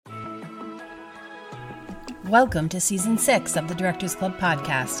Welcome to Season 6 of the Directors Club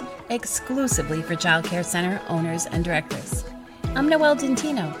podcast, exclusively for Child Care Center owners and directors. I'm Noelle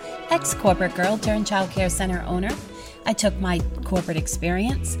Dentino, ex-corporate girl turned Child Care Center owner. I took my corporate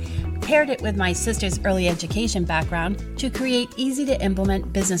experience, paired it with my sister's early education background to create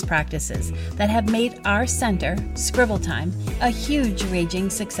easy-to-implement business practices that have made our center, Scribble Time, a huge raging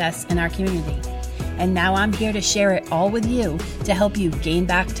success in our community. And now I'm here to share it all with you to help you gain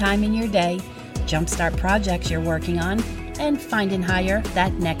back time in your day, jumpstart projects you're working on, and find and hire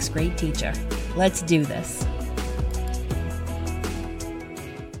that next great teacher. Let's do this.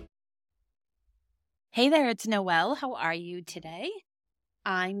 Hey there, it's Noelle. How are you today?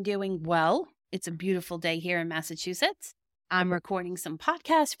 I'm doing well. It's a beautiful day here in Massachusetts. I'm recording some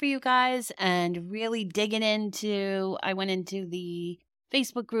podcasts for you guys and really digging into, I went into the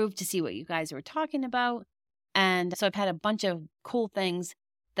Facebook group to see what you guys were talking about. And so I've had a bunch of cool things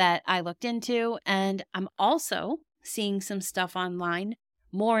that I looked into, and I'm also seeing some stuff online,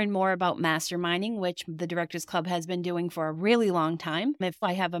 more and more about masterminding, which the Directors Club has been doing for a really long time. If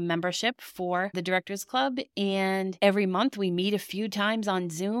I have a membership for the Directors Club, and every month we meet a few times on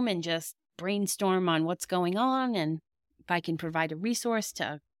Zoom and just brainstorm on what's going on, and if I can provide a resource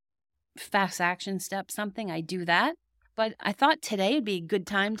to fast action step something, I do that. But I thought today would be a good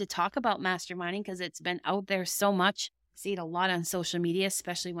time to talk about masterminding because it's been out there so much. See it a lot on social media,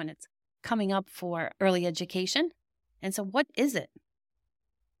 especially when it's coming up for early education. And so what is it?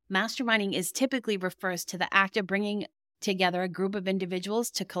 Masterminding is typically refers to the act of bringing together a group of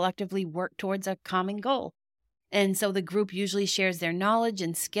individuals to collectively work towards a common goal. And so the group usually shares their knowledge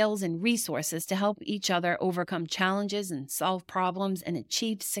and skills and resources to help each other overcome challenges and solve problems and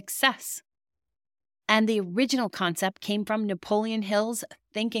achieve success. And the original concept came from Napoleon Hill's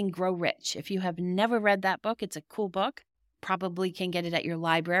Think and Grow Rich. If you have never read that book, it's a cool book. Probably can get it at your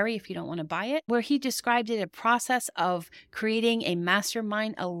library if you don't want to buy it, where he described it a process of creating a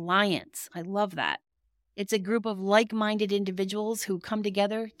mastermind alliance. I love that. It's a group of like-minded individuals who come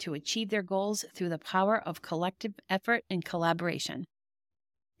together to achieve their goals through the power of collective effort and collaboration.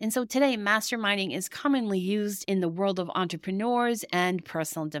 And so today, masterminding is commonly used in the world of entrepreneurs and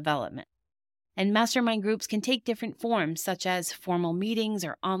personal development. And mastermind groups can take different forms, such as formal meetings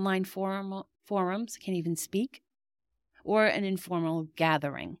or online forums, can't even speak, or an informal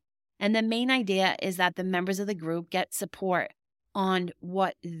gathering. And the main idea is that the members of the group get support on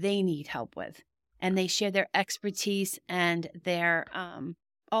what they need help with. And they share their expertise and they're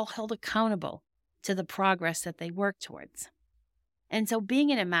all held accountable to the progress that they work towards. And so being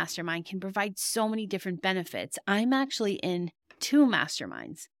in a mastermind can provide so many different benefits. I'm actually in 2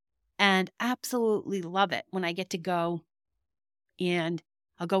 masterminds. And absolutely love it when I get to go and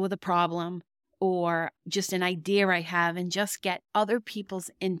I'll go with a problem or just an idea I have and just get other people's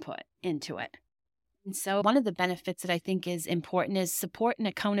input into it. And so one of the benefits that I think is important is support and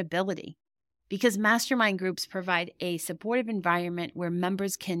accountability, because mastermind groups provide a supportive environment where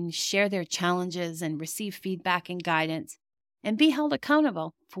members can share their challenges and receive feedback and guidance and be held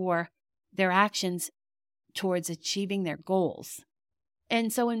accountable for their actions towards achieving their goals.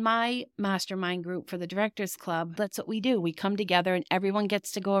 And so in my mastermind group for the Directors Club, that's what we do. We come together and everyone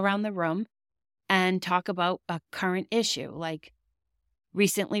gets to go around the room and talk about a current issue. Like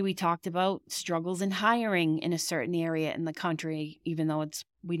recently we talked about struggles in hiring in a certain area in the country, even though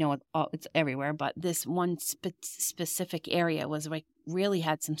we know it's everywhere. But this one specific area was like really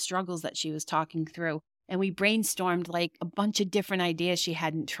had some struggles that she was talking through. And we brainstormed like a bunch of different ideas she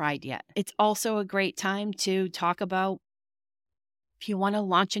hadn't tried yet. It's also a great time to talk about if you want to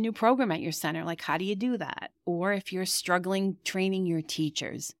launch a new program at your center, like how do you do that? Or if you're struggling training your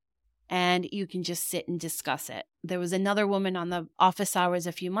teachers and you can just sit and discuss it. There was another woman on the office hours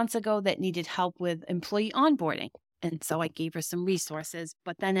a few months ago that needed help with employee onboarding. And so I gave her some resources,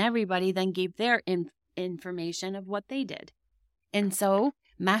 but then everybody then gave their information of what they did. And so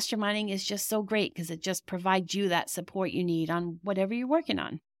masterminding is just so great because it just provides you that support you need on whatever you're working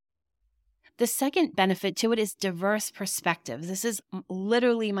on. The second benefit to it is diverse perspectives. This is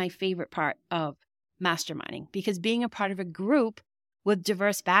literally my favorite part of masterminding because being a part of a group with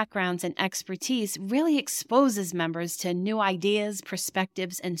diverse backgrounds and expertise really exposes members to new ideas,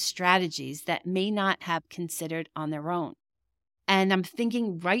 perspectives, and strategies that may not have considered on their own. And I'm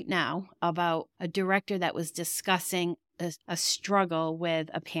thinking right now about a director that was discussing a struggle with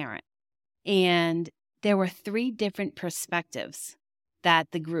a parent. And there were 3 different perspectives that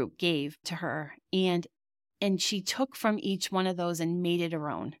the group gave to her. And she took from each one of those and made it her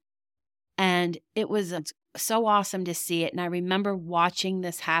own. And it was so awesome to see it. And I remember watching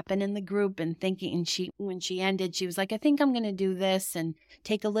this happen in the group and thinking, and when she ended, she was like, I think I'm going to do this and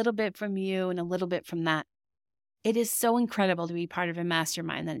take a little bit from you and a little bit from that. It is so incredible to be part of a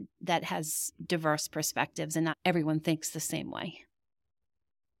mastermind that has diverse perspectives and not everyone thinks the same way.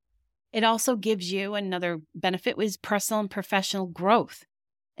 It also gives you another benefit was personal and professional growth.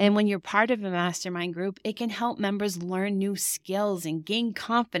 And when you're part of a mastermind group, it can help members learn new skills and gain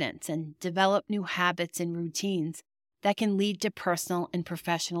confidence and develop new habits and routines that can lead to personal and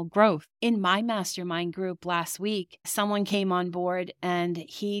professional growth. In my mastermind group last week, someone came on board and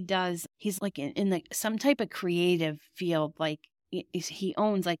he's like in some type of creative field. Like he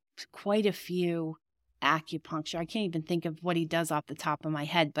owns like quite a few acupuncture. I can't even think of what he does off the top of my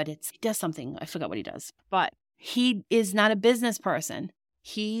head, but he does something. I forgot what he does, but he is not a business person.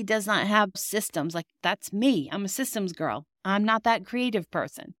 He does not have systems. Like that's me. I'm a systems girl. I'm not that creative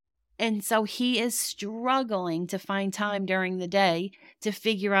person. And so he is struggling to find time during the day to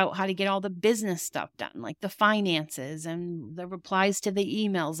figure out how to get all the business stuff done, like the finances and the replies to the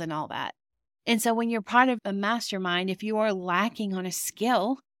emails and all that. And so when you're part of a mastermind, if you are lacking on a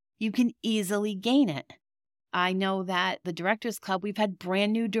skill, you can easily gain it. I know that the Directors Club, we've had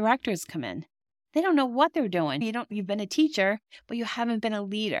brand new directors come in. They don't know what they're doing. You've been a teacher, but you haven't been a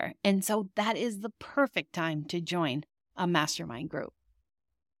leader. And so that is the perfect time to join a mastermind group.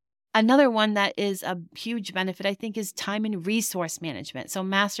 Another one that is a huge benefit, I think, is time and resource management. So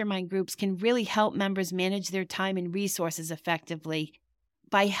mastermind groups can really help members manage their time and resources effectively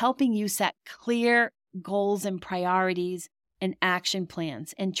by helping you set clear goals and priorities and action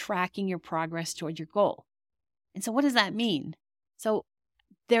plans and tracking your progress toward your goal. And so what does that mean? So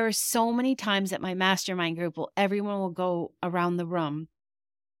there are so many times at my mastermind group everyone will go around the room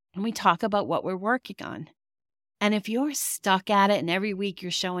and we talk about what we're working on. And if you're stuck at it and every week you're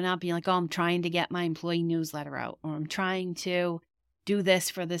showing up and you're like, oh, I'm trying to get my employee newsletter out, or I'm trying to do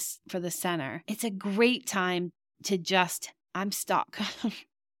this for the center, it's a great time to I'm stuck.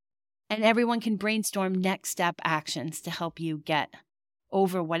 And everyone can brainstorm next step actions to help you get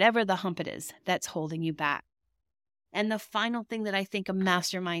over whatever the hump it is that's holding you back. And the final thing that I think a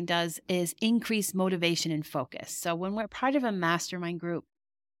mastermind does is increase motivation and focus. So when we're part of a mastermind group,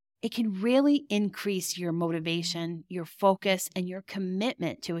 it can really increase your motivation, your focus, and your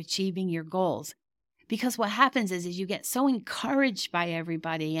commitment to achieving your goals. Because what happens is you get so encouraged by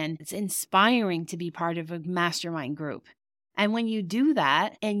everybody, and it's inspiring to be part of a mastermind group. And when you do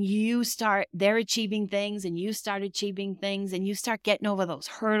that and they're achieving things and you start achieving things and you start getting over those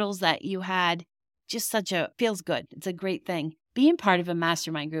hurdles that you had, feels good. It's a great thing. Being part of a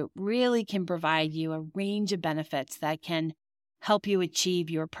mastermind group really can provide you a range of benefits that can help you achieve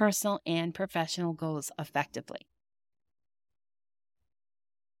your personal and professional goals effectively.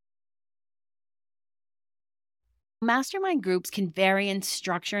 Mastermind groups can vary in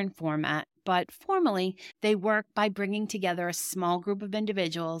structure and format, but formally, they work by bringing together a small group of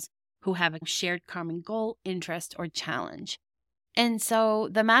individuals who have a shared common goal, interest, or challenge. And so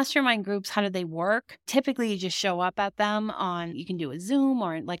the mastermind groups, how do they work? Typically, you just show up at them you can do a Zoom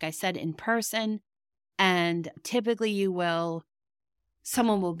or, like I said, in person. And typically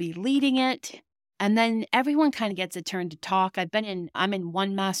someone will be leading it. And then everyone kind of gets a turn to talk. I'm in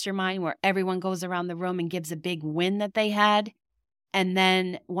one mastermind where everyone goes around the room and gives a big win that they had. And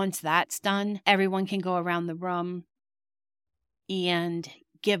then once that's done, everyone can go around the room and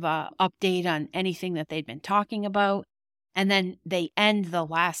give an update on anything that they've been talking about. And then they end the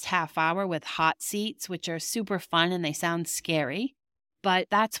last half hour with hot seats, which are super fun and they sound scary. But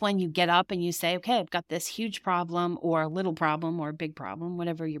that's when you get up and you say, okay, I've got this huge problem or a little problem or a big problem,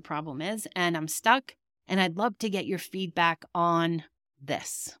 whatever your problem is, and I'm stuck. And I'd love to get your feedback on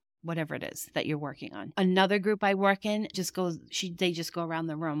this, whatever it is that you're working on. Another group I work in they just go around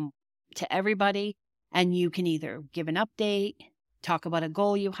the room to everybody, and you can either give an update, talk about a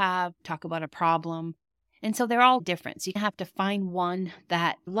goal you have, talk about a problem. And so they're all different. So you have to find one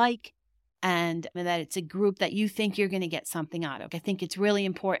that and that it's a group that you think you're going to get something out of. I think it's really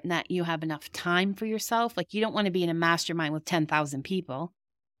important that you have enough time for yourself. Like you don't want to be in a mastermind with 10,000 people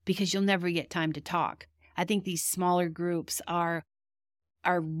because you'll never get time to talk. I think these smaller groups are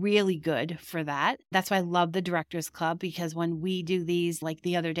really good for that. That's why I love the Directors Club, because when we do these, like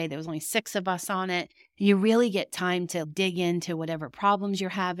the other day, there was only 6 of us on it. You really get time to dig into whatever problems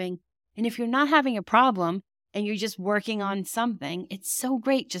you're having. And if you're not having a problem, and you're just working on something, it's so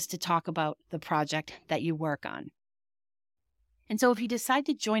great just to talk about the project that you work on. And so if you decide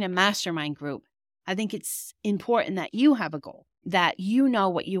to join a mastermind group, I think it's important that you have a goal, that you know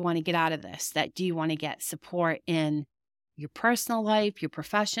what you want to get out of this, that do you want to get support in your personal life, your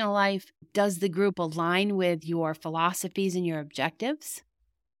professional life? Does the group align with your philosophies and your objectives?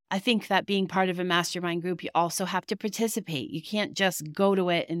 I think that being part of a mastermind group, you also have to participate. You can't just go to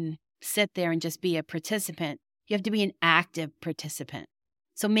it and sit there and just be a participant. You have to be an active participant.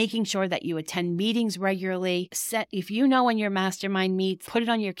 So making sure that you attend meetings regularly, if you know when your mastermind meets, put it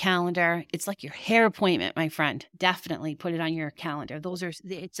on your calendar. It's like your hair appointment, my friend. Definitely put it on your calendar.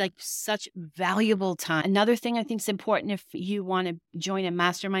 It's like such valuable time. Another thing I think is important if you want to join a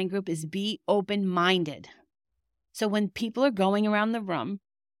mastermind group is be open-minded. So when people are going around the room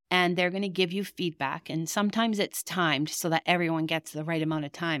and they're going to give you feedback, and sometimes it's timed so that everyone gets the right amount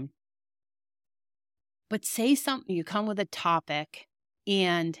of time. But say something, you come with a topic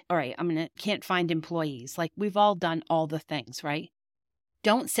and, all right, can't find employees. Like we've all done all the things, right?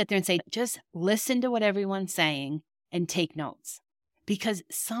 Don't sit there and say, just listen to what everyone's saying and take notes. Because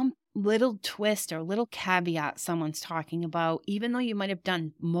some little twist or little caveat someone's talking about, even though you might have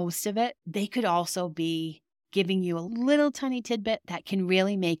done most of it, they could also be giving you a little tiny tidbit that can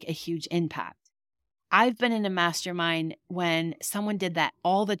really make a huge impact. I've been in a mastermind when someone did that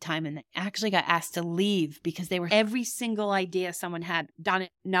all the time and they actually got asked to leave because every single idea someone had, done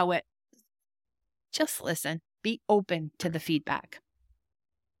it, know it. Just listen, be open to the feedback.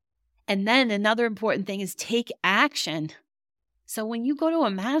 And then another important thing is take action. So when you go to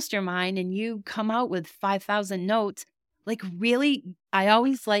a mastermind and you come out with 5,000 notes, like really, I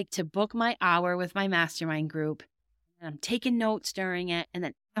always like to book my hour with my mastermind group and I'm taking notes during it. And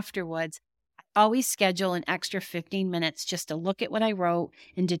then afterwards, always schedule an extra 15 minutes just to look at what I wrote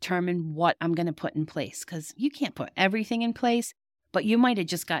and determine what I'm going to put in place. Because you can't put everything in place, but you might have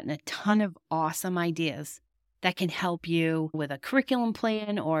just gotten a ton of awesome ideas that can help you with a curriculum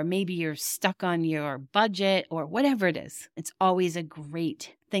plan, or maybe you're stuck on your budget or whatever it is. It's always a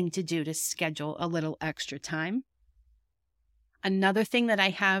great thing to do to schedule a little extra time. Another thing that I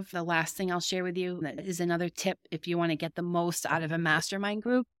have, the last thing I'll share with you, that is another tip if you want to get the most out of a mastermind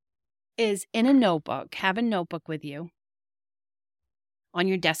group, is in a notebook. Have a notebook with you on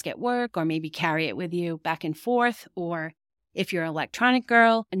your desk at work, or maybe carry it with you back and forth. Or if you're an electronic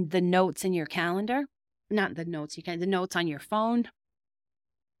girl, and the notes in your calendar, not the notes, the notes on your phone.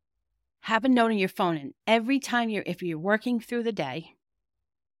 Have a note on your phone. And every time if you're working through the day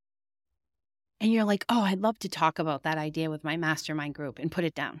and you're like, oh, I'd love to talk about that idea with my mastermind group, and put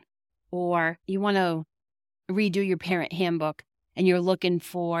it down. Or you want to redo your parent handbook and you're looking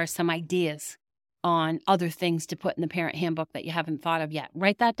for some ideas on other things to put in the parent handbook that you haven't thought of yet.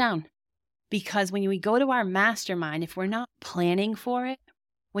 Write that down. Because when we go to our mastermind, if we're not planning for it,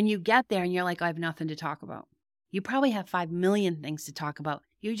 when you get there and you're like, I have nothing to talk about, you probably have 5 million things to talk about.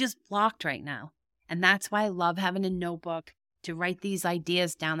 You're just blocked right now. And that's why I love having a notebook to write these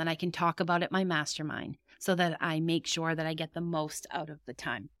ideas down that I can talk about at my mastermind, so that I make sure that I get the most out of the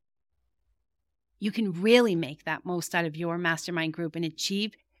time. You can really make that most out of your mastermind group and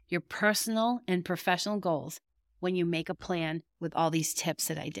achieve your personal and professional goals when you make a plan with all these tips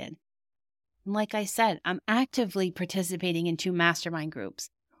that I did. And like I said, I'm actively participating in 2 mastermind groups,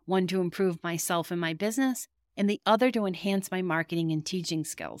 one to improve myself and my business, and the other to enhance my marketing and teaching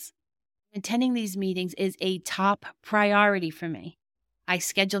skills. Attending these meetings is a top priority for me. I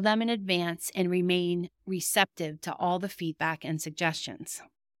schedule them in advance and remain receptive to all the feedback and suggestions.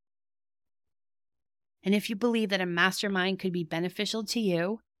 And if you believe that a mastermind could be beneficial to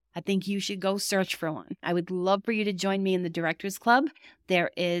you, I think you should go search for one. I would love for you to join me in the Directors Club.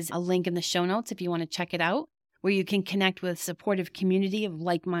 There is a link in the show notes if you want to check it out, where you can connect with a supportive community of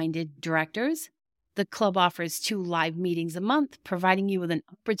like-minded directors. The club offers 2 live meetings a month, providing you with an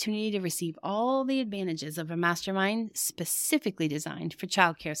opportunity to receive all the advantages of a mastermind specifically designed for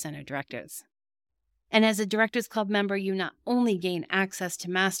childcare center directors. And as a Directors Club member, you not only gain access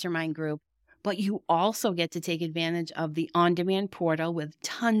to Mastermind Group, but you also get to take advantage of the on-demand portal with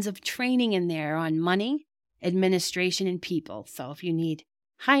tons of training in there on money, administration, and people. So if you need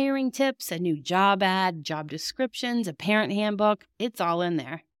hiring tips, a new job ad, job descriptions, a parent handbook, it's all in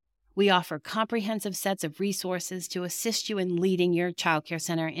there. We offer comprehensive sets of resources to assist you in leading your childcare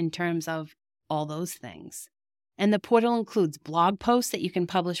center in terms of all those things. And the portal includes blog posts that you can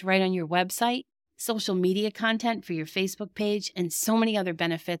publish right on your website, social media content for your Facebook page, and so many other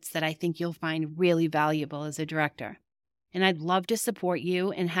benefits that I think you'll find really valuable as a director. And I'd love to support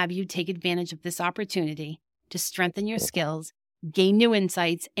you and have you take advantage of this opportunity to strengthen your skills, gain new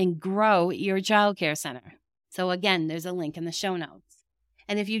insights, and grow your childcare center. So again, there's a link in the show notes.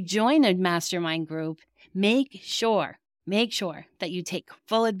 And if you join a mastermind group, make sure that you take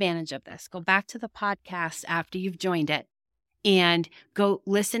full advantage of this. Go back to the podcast after you've joined it and go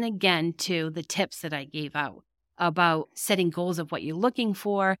listen again to the tips that I gave out about setting goals of what you're looking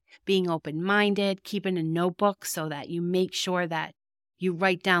for, being open-minded, keeping a notebook so that you make sure that you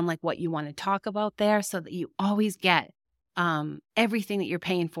write down like what you want to talk about there, so that you always get everything that you're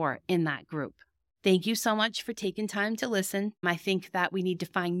paying for in that group. Thank you so much for taking time to listen. I think that we need to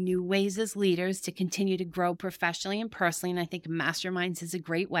find new ways as leaders to continue to grow professionally and personally, and I think Masterminds is a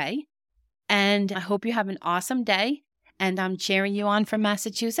great way. And I hope you have an awesome day, and I'm cheering you on from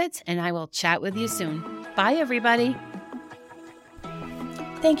Massachusetts, and I will chat with you soon. Bye, everybody.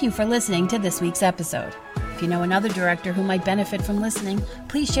 Thank you for listening to this week's episode. If you know another director who might benefit from listening,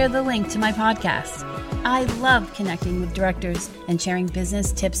 please share the link to my podcast. I love connecting with directors and sharing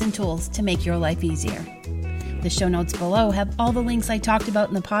business tips and tools to make your life easier. The show notes below have all the links I talked about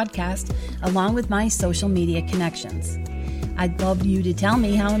in the podcast, along with my social media connections. I'd love you to tell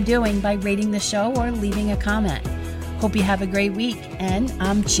me how I'm doing by rating the show or leaving a comment. Hope you have a great week, and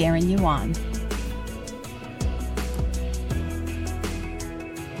I'm cheering you on.